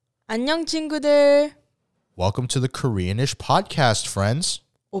안녕 친구들. Welcome to the Koreanish podcast, friends.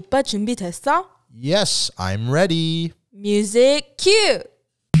 오빠 준비됐어? Yes, I'm ready. Music cue.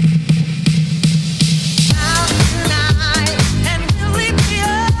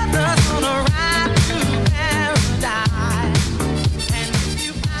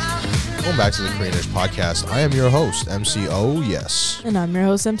 Welcome back to the Koreanish podcast. I am your host, MCO. Yes. And I'm your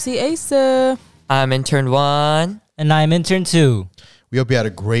host MC Asa. I'm intern 1. And I'm intern 2. We hope you had a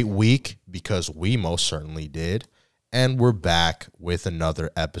great week because we most certainly did. And we're back with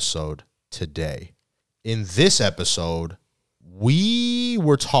another episode today. In this episode, we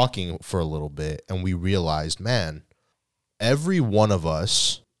were talking for a little bit and we realized, man, every one of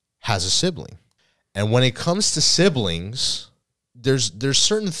us has a sibling. And when it comes to siblings, there's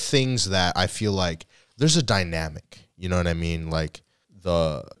certain things that I feel like there's a dynamic. You know what I mean? Like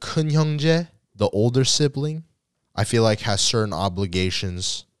the 큰 형제, the older sibling, I feel like has certain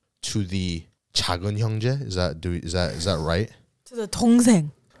obligations to the 작은 형제. Is that right? To the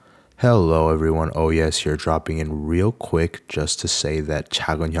동생. Hello everyone. Oh yes, here dropping in real quick just to say that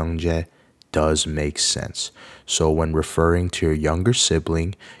작은 형제 does make sense. So when referring to your younger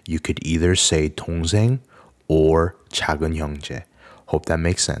sibling, you could either say 동생 or 작은 형제. Hope that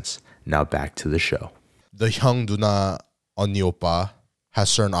makes sense. Now back to the show. The 형 누나 언니 오빠 has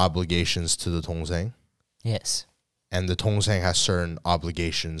certain obligations to the 동생. Yes. And the 동생 has certain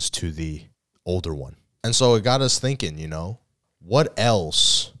obligations to the older one. And so it got us thinking, what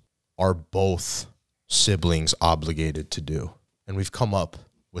else are both siblings obligated to do? And we've come up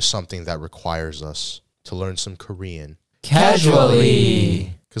with something that requires us to learn some Korean.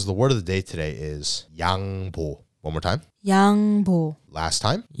 Casually. Because the word of the day today is 양보. One more time. 양보. Last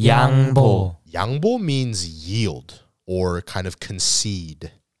time. 양보. 양보 means yield or kind of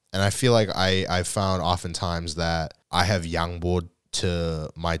concede. And I feel like I found oftentimes that I have 양보 to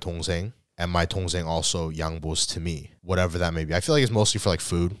my 동생 and my 동생 also 양보s to me, whatever that may be. I feel like it's mostly for like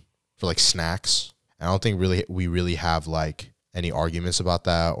food, for like snacks. And I don't think we really have like any arguments about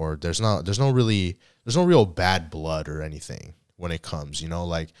that, or there's no real bad blood or anything when it comes,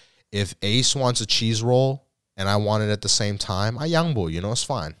 like if Ace wants a cheese roll and I want it at the same time, I 양보, it's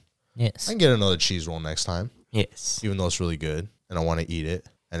fine. Yes. I can get another cheese roll next time. Yes. Even though it's really good and I want to eat it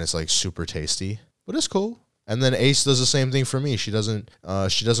and it's like super tasty, but it's cool. And then Ace does the same thing for me. She doesn't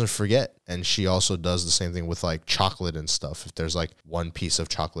forget, and she also does the same thing with like chocolate and stuff. If there's like one piece of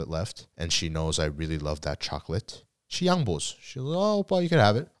chocolate left and she knows I really love that chocolate, she 양보s. She's like, "Oh, well, you can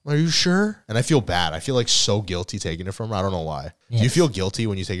have it." Are you sure? And I feel bad. I feel like so guilty taking it from her. I don't know why. Yes. Do you feel guilty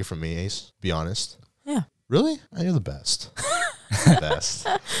when you take it from me, Ace? Be honest. Yeah. Really? You're the best. The best.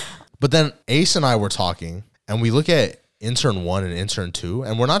 But then Ace and I were talking, and we look at intern 1 and intern 2,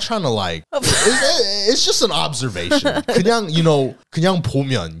 and we're not trying to like, it's just an observation. 그냥, 그냥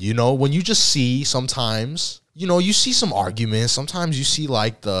보면, when you just see sometimes, you see some arguments. Sometimes you see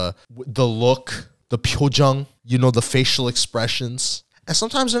like the look, the 표정, the facial expressions, and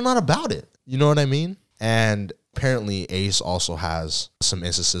sometimes they're not about it. You know what I mean? And apparently Ace also has some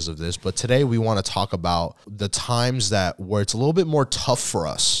instances of this, but today we want to talk about the times where it's a little bit more tough for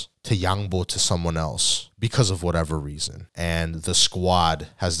us to 양보 to someone else because of whatever reason. And the squad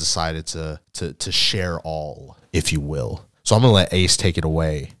has decided to share all, if you will. So I'm going to let Ace take it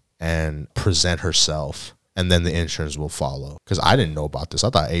away and present herself, and then the interns will follow. Because I didn't know about this. I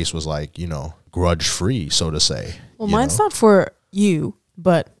thought Ace was like, grudge-free, so to say. Well, mine's not for you,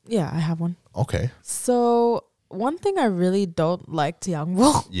 but yeah, I have one. Okay. So one thing I really don't like to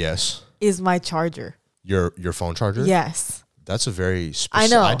양보 Yes. is my charger. Your phone charger? Yes. That's a very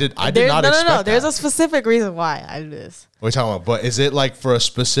specific. I know. I did not expect No. There's that. a specific reason why I do this. What are you talking about? But is it like for a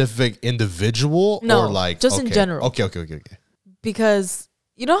specific individual? No, or like just in general. Okay. Because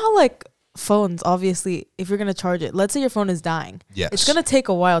you know how like phones, obviously, if you're going to charge it, let's say your phone is dying. Yes. It's going to take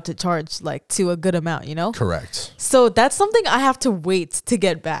a while to charge like to a good amount, Correct. So that's something I have to wait to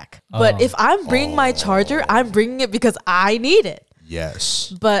get back. But if I'm bringing my charger, I'm bringing it because I need it.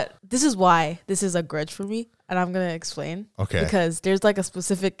 Yes. But this is why this is a grudge for me. And I'm going to explain. Okay. Because there's like a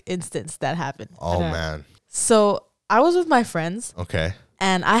specific instance that happened. Oh, man. So I was with my friends Okay.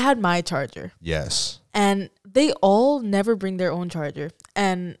 and I had my charger. Yes. And they all never bring their own charger.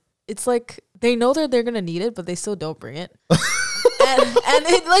 And it's like they know that they're going to need it, but they still don't bring it. and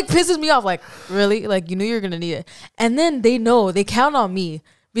it like pisses me off. Like, really? Like, you knew you were going to need it. And then they count on me.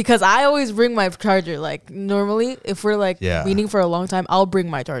 Because I always bring my charger. Like, normally, if we're like meeting for a long time, I'll bring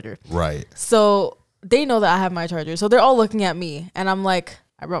my charger. Right. So they know that I have my charger. So they're all looking at me. And I'm like,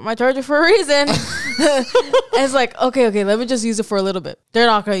 I brought my charger for a reason. And it's like, okay, let me just use it for a little bit. They're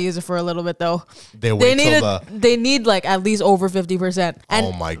not gonna use it for a little bit though. They wait till They need like at least over 50%. And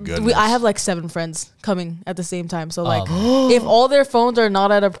oh my goodness. I have like 7 friends coming at the same time. So like, if all their phones are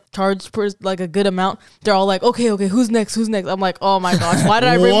not at a charge per like a good amount, they're all like, okay, who's next? I'm like, oh my gosh, why did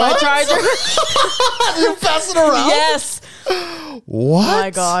I bring my What? charger? You pass it around? Yes. What? Oh my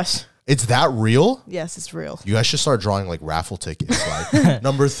gosh. It's that real? Yes, it's real. You guys should start drawing like raffle tickets. Like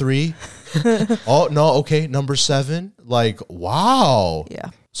number 3. Oh no, okay, number 7. Like, wow. Yeah.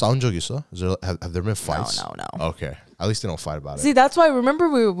 싸운 적 있어? Have there been fights? No. Okay. At least they don't fight about it. See, that's why. Remember,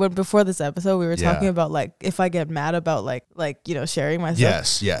 when before this episode, we were Yeah. talking about like if I get mad about like sharing my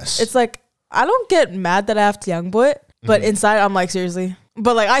stuff. Yes. It's like I don't get mad that I have to young boy, but inside I'm like seriously.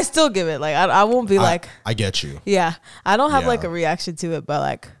 But like I still give it. Like I won't be like I get you. yeah. I don't have like Yeah. a reaction to it, but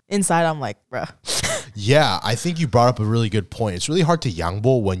like inside I'm like bruh. Yeah, I think you brought up a really good point. It's really hard to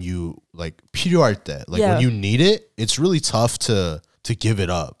양보 when you like 필요할 때. Like Yeah. when you need it, it's really tough to give it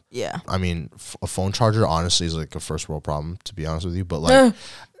up. Yeah. I mean, a phone charger honestly is like a first world problem, to be honest with you. But like,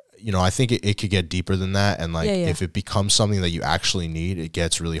 you know, I think it could get deeper than that. And like, Yeah. if it becomes something that you actually need, it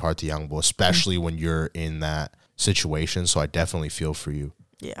gets really hard to 양보, especially when you're in that situation. So I definitely feel for you.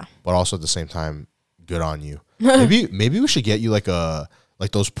 Yeah. But also at the same time, good on you. Maybe we should get you like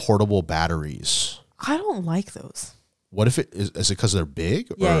those portable batteries. I don't like those. What if it is it because they're big?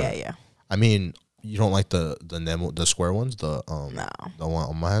 Yeah. I mean, you don't like the Nemo, the square ones, the one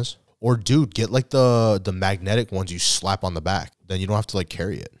Oma has? Or dude, get like the magnetic ones you slap on the back. Then you don't have to like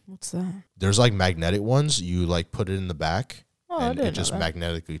carry it. What's that? There's like magnetic ones, you like put it in the back Oh, I and didn't it just know that.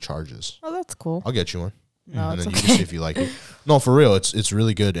 magnetically charges. Oh, that's cool. I'll get you one. No, And it's then you okay. can see if you like it. No, for real, it's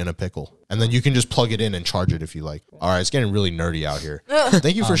really good in a pickle. And then you can just plug it in and charge it if you like. All right, it's getting really nerdy out here.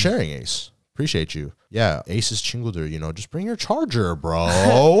 Thank you for sharing, Ace. Appreciate you. Yeah, Ace's 친구들, you know, just bring your charger,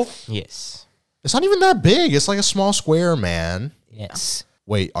 bro. Yes. It's not even that big. It's like a small square, man. Yes.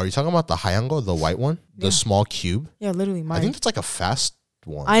 Wait, are you talking about the hayango, the white one? The Yeah. small cube? Yeah, literally mine. I think it's like a fast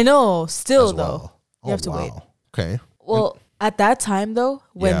one. I know. Still as though, well. you have to wait. Okay. Well, at that time though,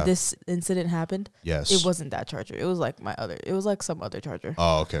 when Yeah. this incident happened, Yes. it wasn't that charger. It was like my other. It was like some other charger.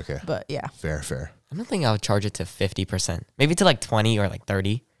 Oh, okay. But yeah, Fair. I don't think I would charge it to 50%. Maybe to like 20 or like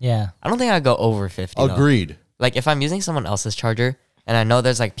 30. Yeah. I don't think I'd go over 50. though. Agreed. Like if I'm using someone else's charger and I know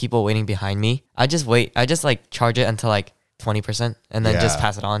there's like people waiting behind me, I just wait. I just like charge it until like 20% and then just Yeah.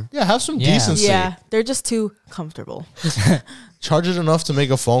 pass it on. Yeah, have some Yeah. decency. yeah, they're just too comfortable. Charge it enough to make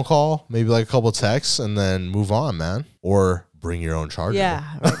a phone call, maybe like a couple texts, and then move on, man. Or bring your own charger. Yeah,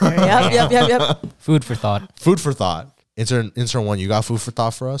 right there. Yep. Food for thought. Food for thought. Intern one, you got food for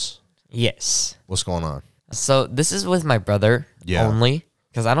thought for us? Yes. What's going on? So this is with my brother Yeah. only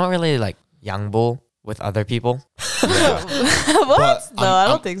because I don't really like 양보 with other people. What? No, I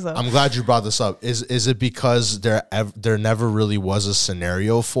don't think so. I'm glad you brought this up. Is it because there never really was a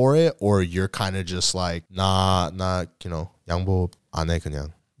scenario for it, or you're kind of just like nah, you know, 양보 안 해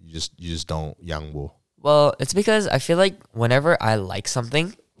그냥. You just don't 양보. Well, it's because I feel like whenever I like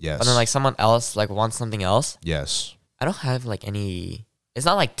something, Yes. but then like someone else like wants something else, Yes. I don't have like any. It's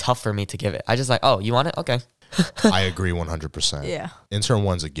not like tough for me to give it. I just like, oh, you want it? Okay. I agree 100%. yeah. Intern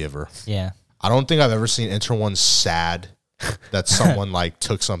one's a giver. Yeah. I don't think I've ever seen intern one sad that someone like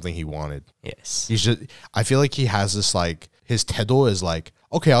took something he wanted. Yes. He's just, I feel like he has this like, his tedo is like,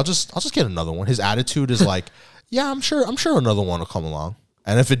 okay, I'll just get another one. His attitude is like, yeah, I'm sure another one will come along.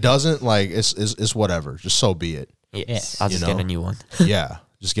 And if it doesn't, like, it's whatever. Just so be it. Yes. Yes. I'll You just know? get a new one. Yeah.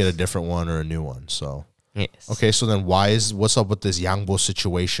 Just get a different one or a new one. So, Yes. okay. So then what's up with this Yangbo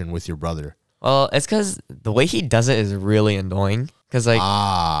situation with your brother? Well, it's because the way he does it is really annoying. Because like,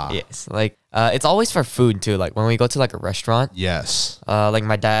 yes, like it's always for food too. Like when we go to like a restaurant, Yes. like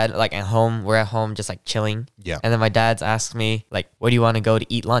my dad, like at home, we're at home just like chilling. Yeah. And then my dad's asked me like, where do you want to go to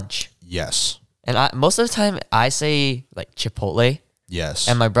eat lunch? Yes. And most of the time I say like Chipotle, Yes.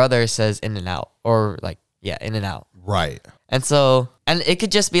 and my brother says In-N-Out or like In-N-Out. right. And so, and it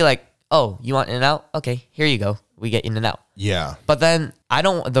could just be like, oh, you want In-N-Out? Okay, here you go. We get In-N-Out. Yeah. But then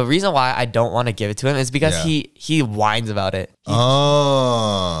the reason why I don't want to give it to him is because Yeah. he whines about it.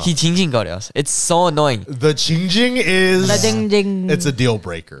 Oh. He 징징거려요. It's so annoying. The Qingjing is Ding ding. it's a deal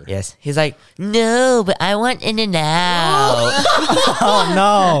breaker. Yes. He's like, no, but I want In-N-Out. Oh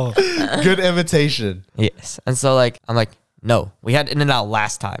no. Good imitation. Yes. And so like, I'm like, no, we had In-N-Out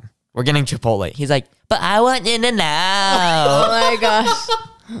last time. We're getting Chipotle. He's like, but I want Oh In-N-Out. my gosh.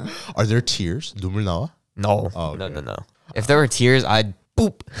 Are there tears? 눈물 나와? No. Oh, No, okay. no, no. If there were tears, I'd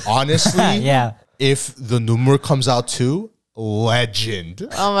boop. Honestly, Yeah. if the number comes out too, legend.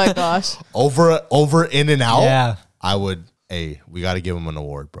 Oh my gosh. Over In and Out, Yeah. I would Hey, we got to give him an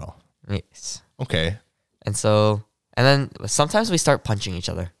award, bro. Yes. Okay. And then sometimes we start punching each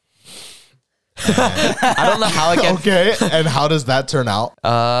other. I don't know how it gets. Okay. And how does that turn out?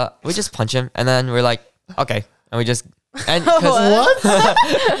 We just punch him, and then we're like, okay, and we just and What?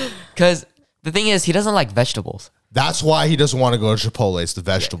 because the thing is, he doesn't like vegetables. That's why he doesn't want to go to Chipotle. It's the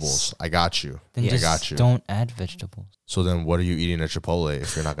vegetables. I got you. Then I just got you. don't add vegetables. So then what are you eating at Chipotle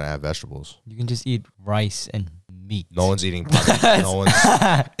if you're not going to have vegetables? You can just eat rice and meat. No one's eating pasta. No one's.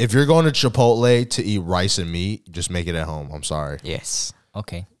 If you're going to Chipotle to eat rice and meat, just make it at home. I'm sorry. Yes.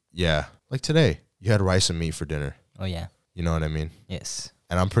 Okay. Yeah. Like today, you had rice and meat for dinner. Oh yeah. You know what I mean? Yes.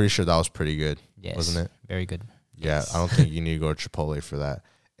 And I'm pretty sure that was pretty good. Yes. Wasn't it? Very good. Yeah. I don't think you need to go to Chipotle for that.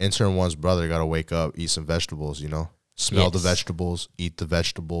 Intern one's brother got to wake up, eat some vegetables, you know? Smell the Yes. vegetables, eat the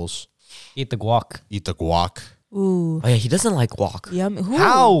vegetables, Eat the guac. eat the guac. Ooh, Oh yeah, he doesn't like guac. yummy. Ooh.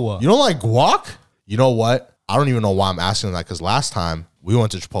 How? You don't like guac? You know what? I don't even know why I'm asking that because last time we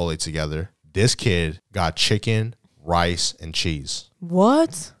went to Chipotle together, this kid got chicken, rice, and cheese.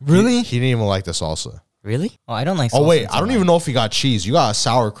 What? Really? He didn't even like the salsa. Really? Oh, I don't like. Oh, salsa wait. so I don't much. even know if he got cheese. You got a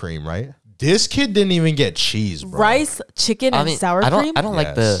sour cream, right? This kid didn't even get cheese, bro. Rice, chicken, and sour I cream? don't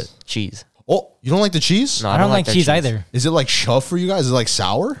like the Yes. cheese. Oh, you don't like the cheese? No, I don't like their cheese either. Is it like shoved for you guys? Is it like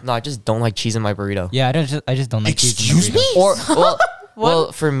sour? No, I just don't like cheese in my burrito. Yeah, I just don't like cheese in the Excuse me? burrito. Or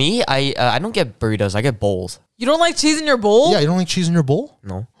well, for me, I don't get burritos. I get bowls. You don't like cheese in your bowl? Yeah, you don't like cheese in your bowl?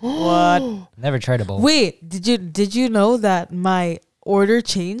 No. What? Never tried a bowl. Wait, did you know that my order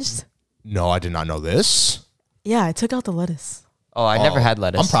changed? No, I did not know this. Yeah, I took out the lettuce. Oh, I never had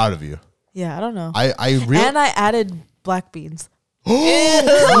lettuce. I'm proud of you. Yeah, I don't know. I really. And I added black beans.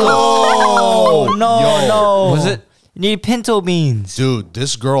 Oh no, no. Was it? You need pinto beans. Dude,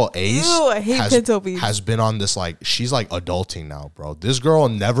 this girl Ace Ew, I hate pinto beans. has been on this like she's like adulting now, bro. This girl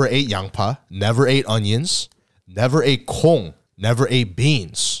never ate yangpa, never ate onions, never ate kong, never ate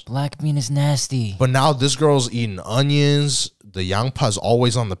beans. Black bean is nasty. But now this girl's eating onions. The yangpa's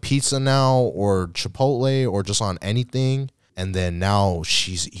always on the pizza now, or Chipotle, or just on anything. And then now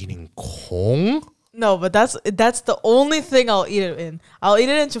she's eating kong. No, but that's the only thing I'll eat it in. I'll eat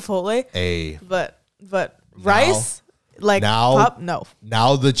it in Chipotle, Hey, but rice, like now- pop, no.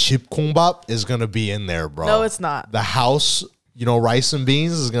 now the chip kongbap is gonna be in there, bro. No, it's not. The house, rice and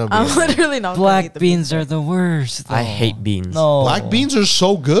beans is gonna be. I'm in there. literally not gonna Black eat the beans are the worst. I though. hate beans. No. Black beans are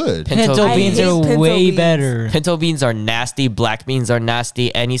so good. Pinto I beans hate are pinto way beans. better. Pinto beans are nasty. Black beans are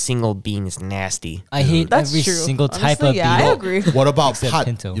nasty. Any single bean is nasty. I hate That's every true. single type Honestly, of yeah, bean. I agree. What about Except pat?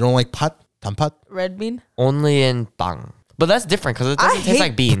 pinto. You don't like pat? Tampat? Red bean, Only in bang. But that's different because it I doesn't taste hate-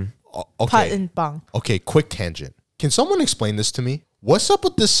 like bean. O- pot Okay. and bang. Okay, quick tangent. Can someone explain this to me? What's up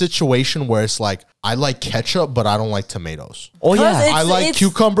with this situation where it's like I like ketchup but I don't like tomatoes? Oh 'Cause yeah. it's- I like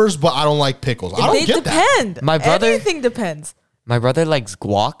cucumbers but I don't like pickles. I don't They get that. depend. My brother- Everything depends. My brother likes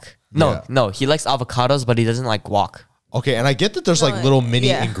guac. No, Yeah. no, he likes avocados, but he doesn't like guac. Okay, and I get that there's like No, little mini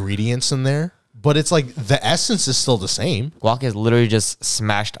yeah. ingredients in there, but it's like the essence is still the same. Guac is literally just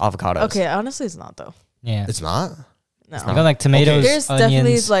smashed avocados. Okay, honestly, it's not though. Yeah. It's not. No. I got like tomatoes, There's definitely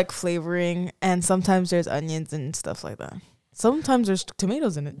onions. like flavoring, and sometimes there's onions and stuff like that. Sometimes there's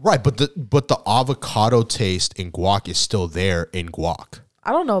tomatoes in it. Right, but the avocado taste in guac is still there in guac.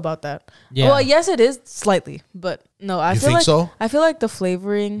 I don't know about that. Yeah. Well, yes, it is slightly, but no, I You feel think like so? I feel like the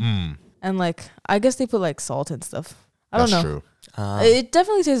flavoring and like I guess they put like salt and stuff. I don't That's know. true. It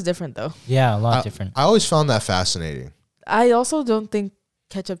definitely tastes different though. Yeah, a lot different. I always found that fascinating. I also don't think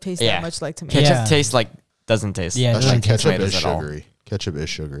ketchup tastes Yeah. that much like tomato. Ketchup Yeah. tastes like doesn't taste. Yeah, it Actually, doesn't taste ketchup tomatoes is at all. sugary. Ketchup is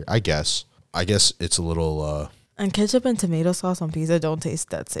sugary. I guess it's a little And ketchup and tomato sauce on pizza don't taste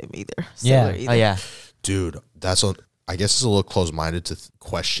that same either. Yeah. Similar either. Oh yeah. dude, I guess it's a little close-minded to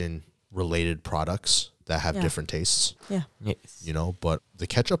question related products that have Yeah. different tastes, Yeah. Yes. but the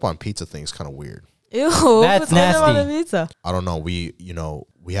ketchup on pizza thing is kind of weird. Ew. That's what's ketchup on nasty. a pizza? I don't know. We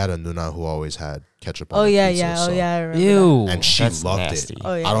had a Nuna who always had ketchup on Oh her yeah, pizza, yeah. so- Oh yeah. I remember Ew. And she That's loved nasty. it.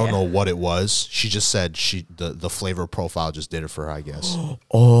 Oh, yeah, I don't yeah. know what it was. She just said the flavor profile just did it for her, I guess.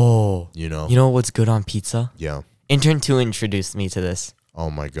 Oh. You know? You know what's good on pizza? Yeah. Intern 2 introduced me to this. Oh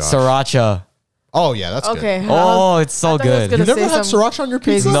my god. Sriracha. Oh yeah, that's that. good. Okay. Oh, it's so I thought he was good. gonna You never say had some sriracha on your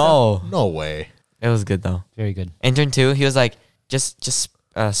crazy pizza? No. No way. It was good though. Very good. Intern 2, he was like, just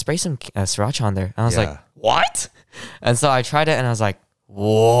spray some sriracha on there. And I was Yeah. like, what? And so I tried it and I was like,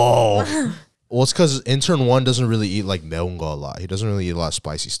 whoa. Well, it's because intern 1 doesn't really eat like meunga a lot. He doesn't really eat a lot of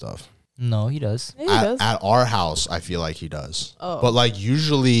spicy stuff. No, he does. Yeah, he does. At our house, I feel like he does. Oh. But like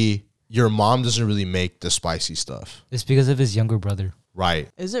usually, your mom doesn't really make the spicy stuff, It's because of his younger brother. right?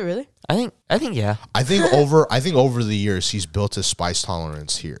 Is it really? I think yeah. I think over the years, he's built his spice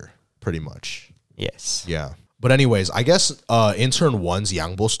tolerance here, pretty much. Yes. Yeah. But anyways, I guess intern one's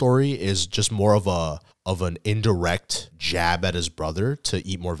Yangbo story is just more of an indirect jab at his brother to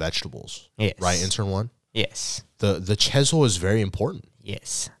eat more vegetables. Yes. Right, intern one? Yes. The chezo is very important.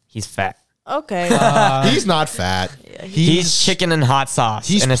 Yes. He's fat. Okay. He's not fat. He's chicken and hot sauce.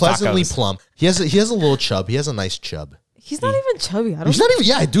 He's in his pleasantly tacos. plump. He has a little chub. He has a nice chub. He's not even chubby. I don't He's not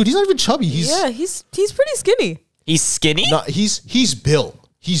even dude, he's not even chubby. He's he's pretty skinny. He's skinny. not he's built.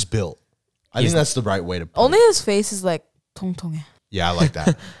 He's built. I think that's the right way to put Only it. his face is like tongtong. Yeah, I like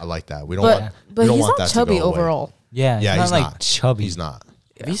that. I like that. We don't But want but we don't he's want not that chubby to go away. overall. Yeah, Yeah, he's he's not not like chubby. He's not.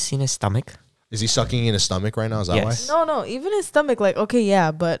 Have you seen his stomach? Is he sucking in his stomach right now? Is that Yes. why? No, even his stomach. Like okay,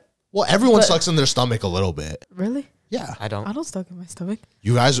 yeah, but Well, everyone But- sucks in their stomach a little bit. really, Yeah. I don't. I don't stuck in my stomach.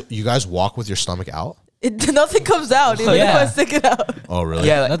 You guys walk with your stomach out? Nothing comes out even if I yeah. stick it out. Oh, really?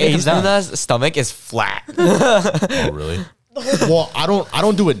 Yeah, like, Nothing comes out. Luna's stomach is flat. Oh, really? Well, I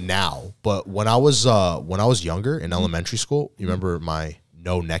don't do it now, but when I was younger in elementary school, you remember my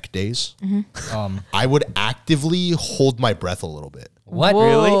no neck days? I would actively hold my breath a little bit. What?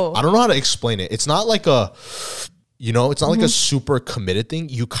 Whoa. I don't know how to explain it. It's not like it's not like a super committed thing.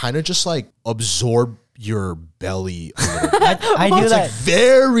 You kind of just like absorb your belly a little bit. I do It's that. like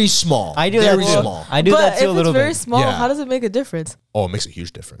very small. I do that very too. small. I do But that too if a it's little very bit. small, Yeah. how does it make a difference? Oh, it makes a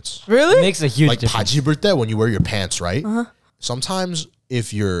huge difference. Really? It makes a huge Like difference. paji birthday when you wear your pants, right? Sometimes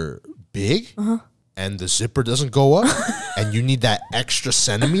if you're big and the zipper doesn't go up and you need that extra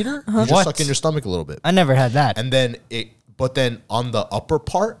centimeter, you just What? suck in your stomach a little bit. I never had that. And then but then on the upper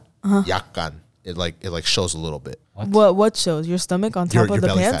part, yakan, it like shows a little bit. What shows your stomach on top Your of the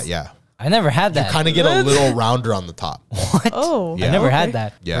belly pants? fat, yeah. I never had that. Kind of get a little rounder on the top. Oh, Yeah. I never okay. had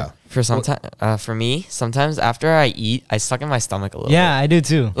that. Yeah. For me, sometimes after I eat, I suck in my stomach a little. Yeah, bit. I do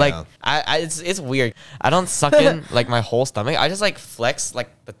too. Like Yeah. it's weird. I don't suck in like my whole stomach. I just like flex like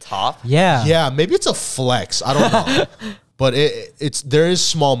the top. Yeah. Yeah, maybe it's a flex. I don't know. But there is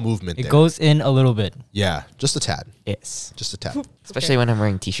small movement It there. goes in a little bit. Yeah, just a tad. Yes, Just a tad. especially when I'm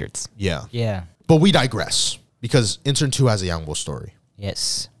wearing t-shirts. Yeah. Yeah. But we digress because intern 2 has a Yangbo story.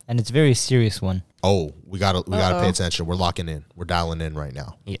 Yes. And it's a very serious one. Oh, we gotta pay attention. We're locking in. We're dialing in right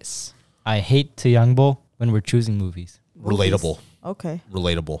now. Yes. I hate to Youngbo when we're choosing movies. Relatable. Okay.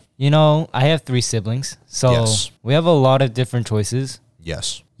 Relatable. You know, I have 3 siblings, so Yes. we have a lot of different choices.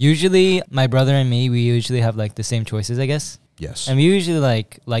 Yes. Usually, my brother and me, we usually have like the same choices, I guess. Yes. And we usually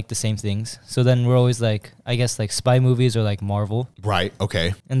like the same things. So then we're always like, I guess like spy movies or like Marvel. Right.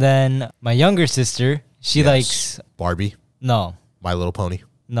 Okay. And then my younger sister, she Yes. likes Barbie, no, My Little Pony.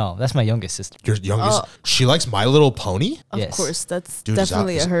 no, that's my youngest sister. Your youngest. She likes My Little Pony. Of Yes. course, that's Dude, is that-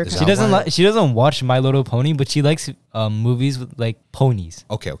 definitely is- a her. is kind She that of- doesn't why- like. She doesn't watch My Little Pony, but she likes movies with like ponies.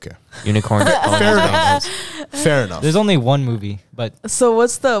 Okay. Okay. Unicorn. Fair enough. Fair enough. There's only one movie, but So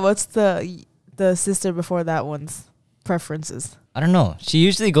what's the sister before that one's preferences? I don't know. She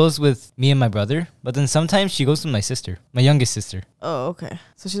usually goes with me and my brother, but then sometimes she goes with my sister, my youngest sister. Oh, okay.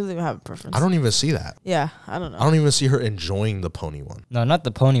 So she doesn't even have a preference. I don't even see that. Yeah, I don't know. I don't even see her enjoying the pony one. No, not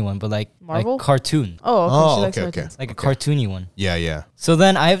the pony one, but like Marvel? cartoon, Oh, okay. Oh, she likes okay, cartoons. like a cartoony one. Yeah. Yeah. So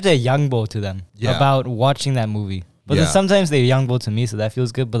then I have to youngbo to them Yeah. about watching that movie. But Yeah. then sometimes they youngbo to me, so that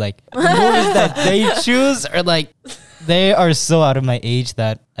feels good. But like the movies that they choose are like they are so out of my age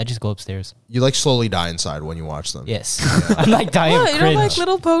that I just go upstairs. You like slowly die inside when you watch them. Yes, I'm like dying What? of You don't cringe. like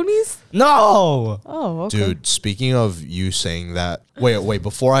Little Ponies? No, Oh, okay. Dude, speaking of you saying that, wait,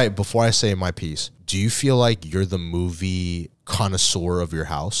 before I say my piece, do you feel like you're the movie connoisseur of your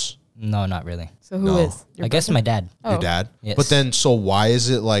house? no, not really. So who is? No. I guess my dad. Oh. Your dad? Yes. But then, so why is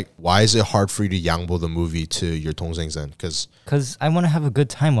it hard for you to yangbo the movie to your 동생zen? Because, Because I want to have a good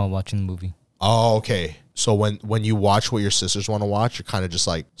time while watching the movie. oh, okay. So when you watch what your sisters want to watch, you're kind of just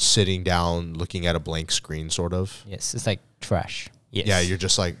like sitting down, looking at a blank screen, sort of. Yes, it's like trash. Yes. Yeah, you're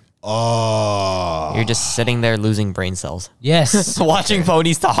just like, oh. You're just sitting there losing brain cells. Yes. Watching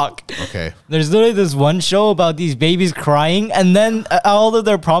ponies talk. Okay. There's literally this one show about these babies crying, and then all of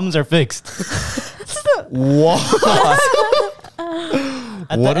their problems are fixed. What?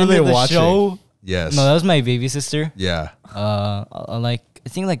 At What the are end they of the watching? show, Yes. no, that was my baby sister. Yeah. Like I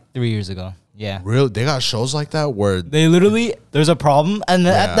think like 3 years ago. Yeah. Real? They got shows like that where, They literally there's a problem, and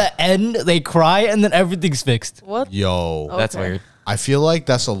then Yeah. at the end they cry, and then everything's fixed. What? yo, That's Okay. weird. I feel like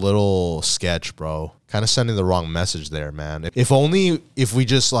that's a little sketch, bro. Kind of sending the wrong message there, man. If only if we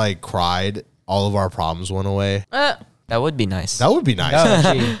just like cried, all of our problems went away. That would be nice. That would be nice. That would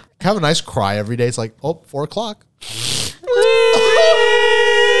actually- Have a nice cry every day. It's like, oh, 4 o'clock.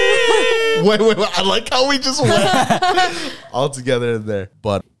 Wait. I like how we just went all together in there.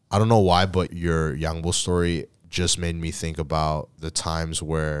 But I don't know why, but your Yangbo story just made me think about the times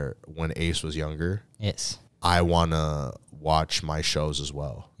when Ace was younger. yes. I want to watch my shows as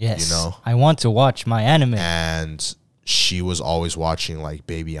well. Yes. You know? I want to watch my anime. And she was always watching like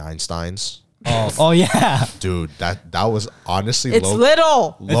Baby Einsteins. Oh yeah. Dude, that was honestly It's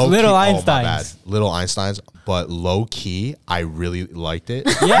little. It's little Einsteins. Oh, my bad. Little Einsteins. But low key, I really liked it.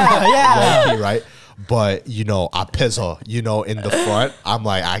 Yeah. Low key, right? But, you know, appezo, you know, in the front, I'm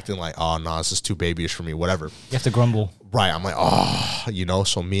like acting like, oh, no, this is too babyish for me, whatever. You have to grumble. Right. I'm like, oh, you know,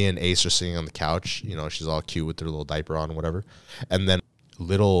 so me and Ace are sitting on the couch. You know, she's all cute with her little diaper on, whatever. And then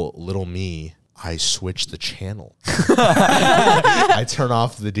little me, I switch the channel. I turn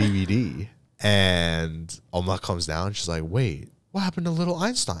off the DVD. And Oma comes down. She's like, wait, what happened to Little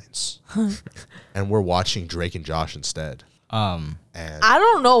Einsteins? And we're watching Drake and Josh instead. And I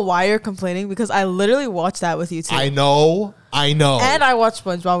don't know why you're complaining because I literally watched that with you too. I know. And I watched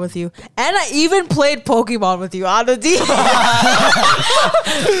SpongeBob with you. And I even played Pokemon with you on the DS.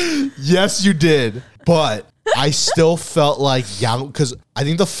 Yes, you did. But I still felt like young because I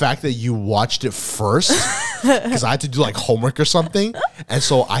think the fact that you watched it first, because I had to do like homework or something. And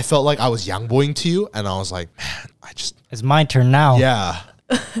so I felt like I was young boying to you. And I was like, man, It's my turn now. yeah.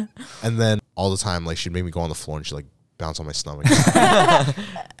 And then all the time, like she'd make me go on the floor and she'd like bounce on my stomach.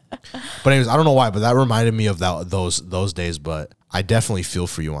 But anyways, I don't know why, but that reminded me of those days. But I definitely feel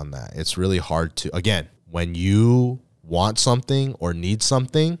for you on that. It's really hard to, again, when you want something or need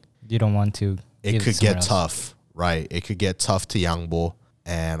something, You don't want to. it give could someone get else. tough, right? It could get tough to Yangbo,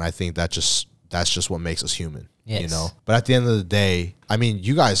 and I think that's just what makes us human, you Yes. know. But at the end of the day, I mean,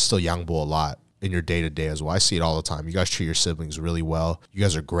 you guys still Yangbo a lot in your day to day as well. I see it all the time. You guys treat your siblings really well. You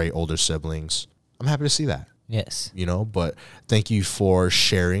guys are great older siblings. I'm happy to see that, Yes. you know. But thank you for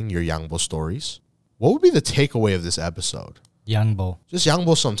sharing your Yangbo stories. What would be the takeaway of this episode? Young Bo. Just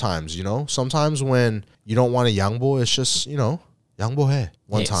Yangbo sometimes, you know. Sometimes when you don't want a Yangbo, it's just, you know, Yangbo hey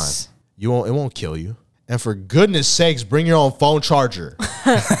one Yes. time. It won't kill you. And for goodness sakes, bring your own phone charger.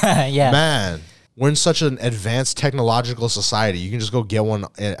 Yeah. Man, we're in such an advanced technological society. You can just go get one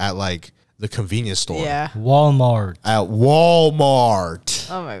at like the convenience store. Yeah. Walmart. At Walmart.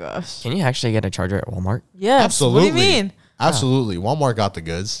 Oh my gosh. Can you actually get a charger at Walmart? Yes. Absolutely. What do you mean? Absolutely. Walmart got the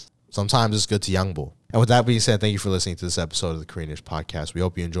goods. Sometimes it's good to Yangbo. And with that being said, thank you for listening to this episode of the Koreanish Podcast. We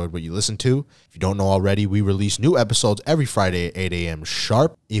hope you enjoyed what you listened to. If you don't know already, we release new episodes every Friday at 8 a.m.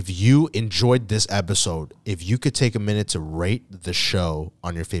 sharp. If you enjoyed this episode, if you could take a minute to rate the show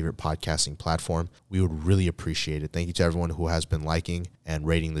on your favorite podcasting platform, we would really appreciate it. Thank you to everyone who has been liking and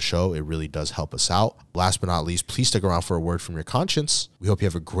rating the show. It really does help us out. Last but not least, please stick around for a word from your conscience. We hope you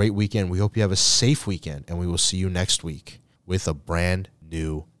have a great weekend. We hope you have a safe weekend. And we will see you next week with a brand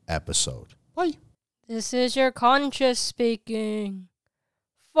new episode. Bye. This is your conscious speaking.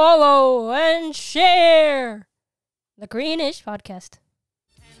 Follow and share the Greenish Podcast.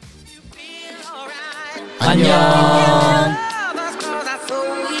 안녕.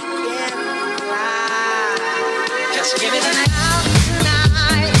 Just give me the